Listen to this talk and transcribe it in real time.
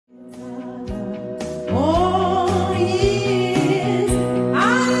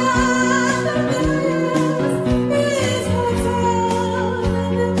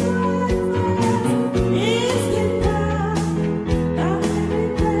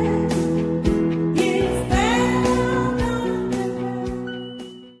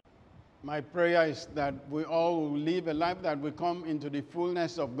My prayer is that we all will live a life that will come into the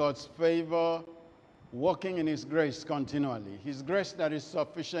fullness of God's favor, walking in His grace continually. His grace that is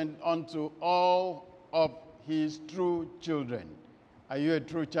sufficient unto all of His true children. Are you a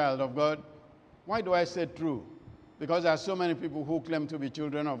true child of God? Why do I say true? Because there are so many people who claim to be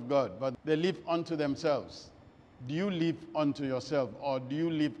children of God, but they live unto themselves. Do you live unto yourself, or do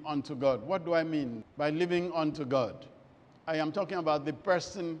you live unto God? What do I mean by living unto God? I am talking about the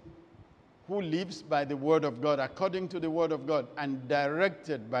person who lives by the Word of God, according to the Word of God, and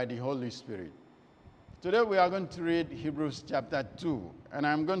directed by the Holy Spirit. Today we are going to read Hebrews chapter 2, and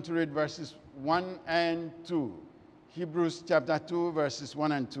I'm going to read verses 1 and 2. Hebrews chapter 2, verses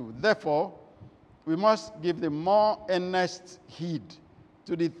 1 and 2. Therefore, we must give the more earnest heed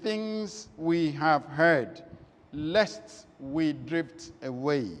to the things we have heard, lest we drift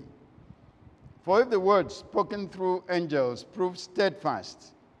away. For if the word spoken through angels proved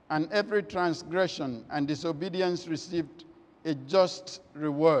steadfast, and every transgression and disobedience received a just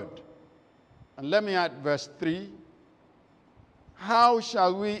reward. And let me add verse 3. How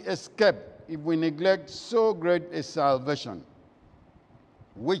shall we escape if we neglect so great a salvation,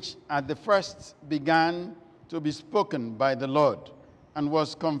 which at the first began to be spoken by the Lord, and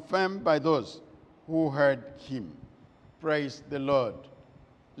was confirmed by those who heard him? Praise the Lord.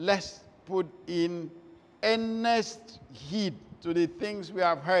 Let's put in earnest heed to the things we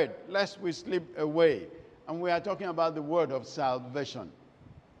have heard, lest we slip away. And we are talking about the word of salvation.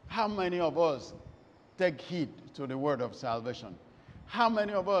 How many of us take heed to the word of salvation? How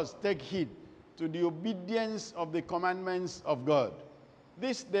many of us take heed to the obedience of the commandments of God?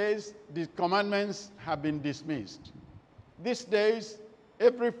 These days, the commandments have been dismissed. These days,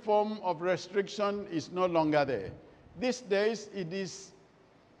 every form of restriction is no longer there. These days, it is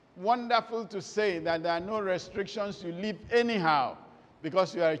wonderful to say that there are no restrictions. You live anyhow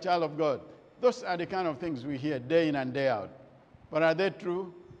because you are a child of God. Those are the kind of things we hear day in and day out. But are they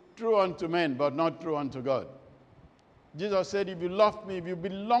true? True unto men, but not true unto God. Jesus said, if you love me, if you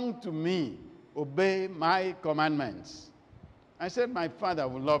belong to me, obey my commandments. I said, my Father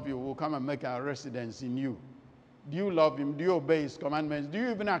will love you, will come and make our residence in you. Do you love him? Do you obey his commandments? Do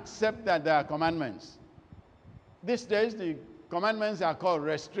you even accept that there are commandments? These days, the commandments are called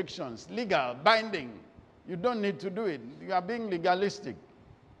restrictions, legal, binding. You don't need to do it. You are being legalistic.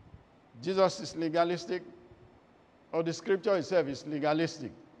 Jesus is legalistic, or the scripture itself is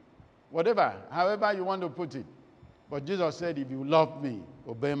legalistic. Whatever, however you want to put it. But Jesus said, if you love me,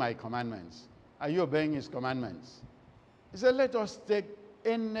 obey my commandments. Are you obeying his commandments? He said, let us take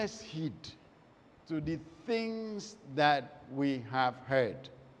earnest heed to the things that we have heard,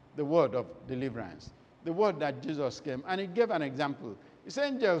 the word of deliverance. The word that Jesus came, and he gave an example. His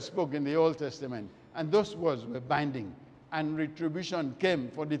angels spoke in the Old Testament, and those words were binding, and retribution came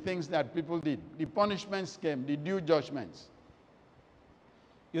for the things that people did. The punishments came, the due judgments.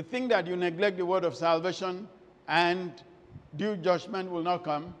 You think that you neglect the word of salvation and due judgment will not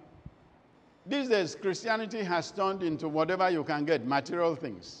come? These days, Christianity has turned into whatever you can get, material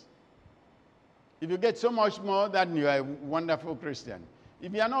things. If you get so much more, then you are a wonderful Christian.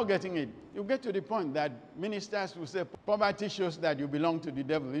 If you are not getting it, you get to the point that ministers will say, poverty shows that you belong to the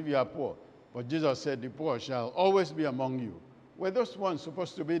devil if you are poor. But Jesus said, the poor shall always be among you. Were those ones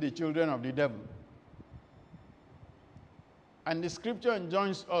supposed to be the children of the devil? And the scripture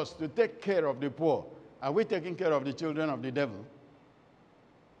enjoins us to take care of the poor. Are we taking care of the children of the devil?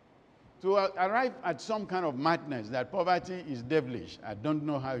 To arrive at some kind of madness that poverty is devilish, I don't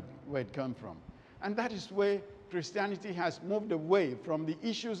know where it came from. And that is where Christianity has moved away from the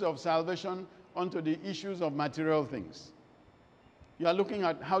issues of salvation onto the issues of material things. You are looking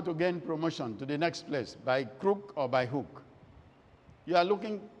at how to gain promotion to the next place, by crook or by hook. You are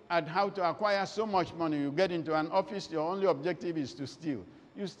looking at how to acquire so much money. You get into an office, your only objective is to steal.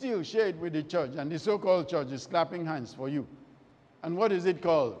 You steal, share it with the church, and the so-called church is clapping hands for you. And what is it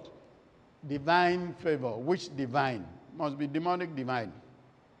called? Divine favor. Which divine? Must be demonic divine.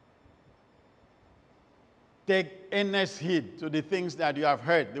 Take earnest heed to the things that you have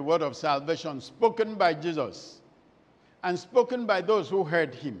heard, the word of salvation spoken by Jesus and spoken by those who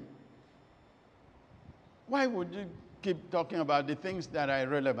heard him. Why would you keep talking about the things that are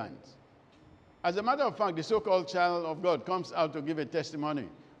irrelevant? As a matter of fact, the so-called child of God comes out to give a testimony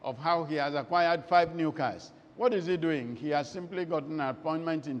of how he has acquired 5 new cars. What is he doing? He has simply gotten an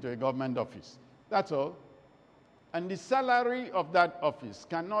appointment into a government office. That's all. And the salary of that office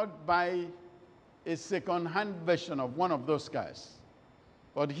cannot buy a second-hand version of one of those cars.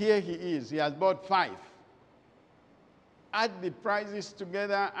 But here he is. He has bought 5. Add the prices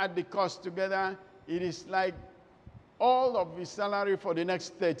together, add the cost together, it is like All of his salary for the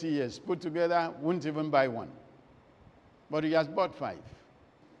next 30 years put together wouldn't even buy one. But he has bought 5.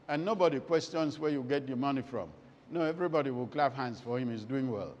 And nobody questions where you get your money from. No, everybody will clap hands for him. He's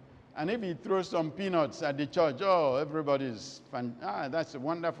doing well. And if he throws some peanuts at the church, oh, everybody's that's a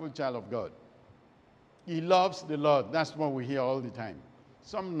wonderful child of God. He loves the Lord. That's what we hear all the time.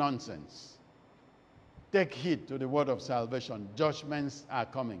 Some nonsense. Take heed to the word of salvation. Judgments are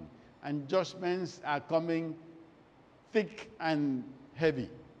coming. And judgments are coming thick and heavy.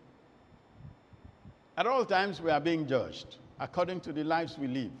 At all times, we are being judged according to the lives we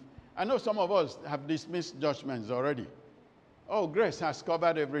live. I know some of us have dismissed judgments already. Oh, grace has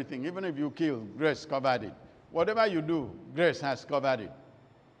covered everything. Even if you kill, grace covered it. Whatever you do, grace has covered it.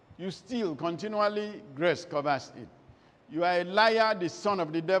 You steal continually, grace covers it. You are a liar, the son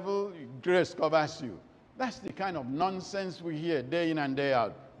of the devil, grace covers you. That's the kind of nonsense we hear day in and day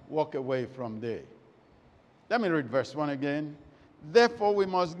out. Walk away from there. Let me read verse 1 again. Therefore, we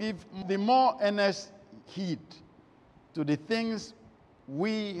must give the more earnest heed to the things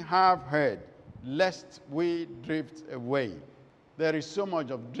we have heard, lest we drift away. There is so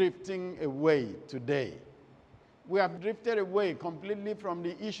much of drifting away today. We have drifted away completely from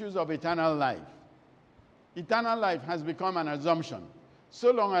the issues of eternal life. Eternal life has become an assumption.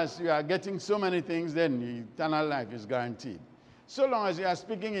 So long as you are getting so many things, then eternal life is guaranteed. So long as you are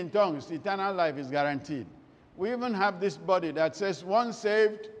speaking in tongues, eternal life is guaranteed. We even have this body that says, once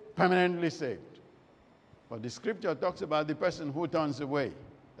saved, permanently saved. But the scripture talks about the person who turns away,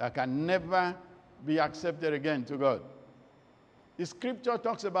 that can never be accepted again to God. The scripture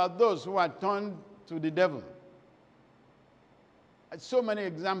talks about those who are turned to the devil. So many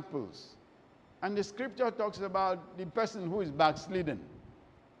examples. And the scripture talks about the person who is backslidden.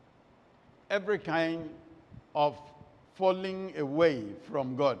 Every kind of falling away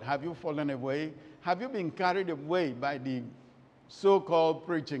from God. Have you fallen away? Have you been carried away by the so-called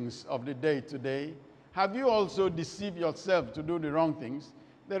preachings of the day today? Have you also deceived yourself to do the wrong things?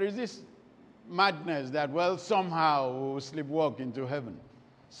 There is this madness that, well, somehow we'll sleepwalk into heaven.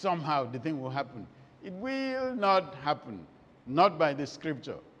 Somehow the thing will happen. It will not happen. Not by the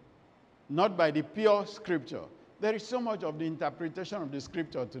scripture. Not by the pure scripture. There is so much of the interpretation of the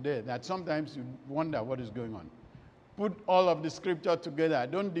scripture today that sometimes you wonder what is going on. Put all of the scripture together.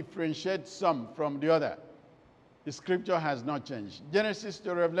 Don't differentiate some from the other. The scripture has not changed. Genesis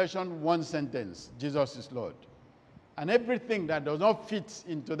to Revelation, one sentence. Jesus is Lord. And everything that does not fit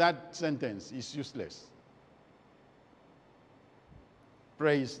into that sentence is useless.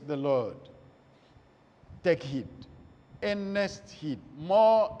 Praise the Lord. Take heed. Earnest heed.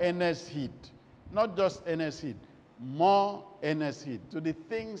 More earnest heed. Not just earnest heed. More earnest heed to the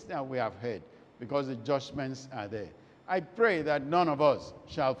things that we have heard, because the judgments are there. I pray that none of us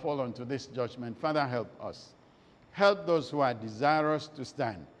shall fall into this judgment. Father, help us. Help those who are desirous to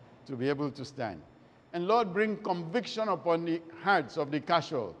stand, to be able to stand. And Lord, bring conviction upon the hearts of the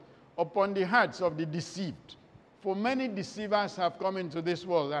casual, upon the hearts of the deceived. For many deceivers have come into this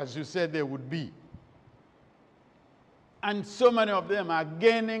world, as you said they would be. And so many of them are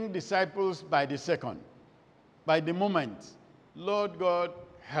gaining disciples by the second, by the moment. Lord God,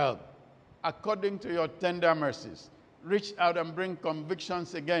 help. According to your tender mercies, reach out and bring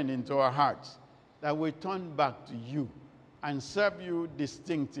convictions again into our hearts, that we turn back to you and serve you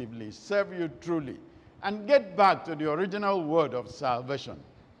distinctively, serve you truly, and get back to the original word of salvation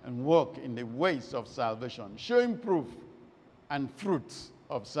and walk in the ways of salvation, showing proof and fruits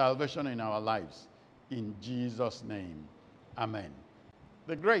of salvation in our lives. In Jesus' name, amen.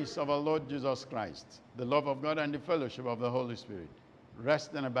 The grace of our Lord Jesus Christ, the love of God, and the fellowship of the Holy Spirit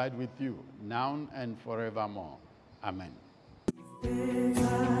rest and abide with you now and forevermore. Amen.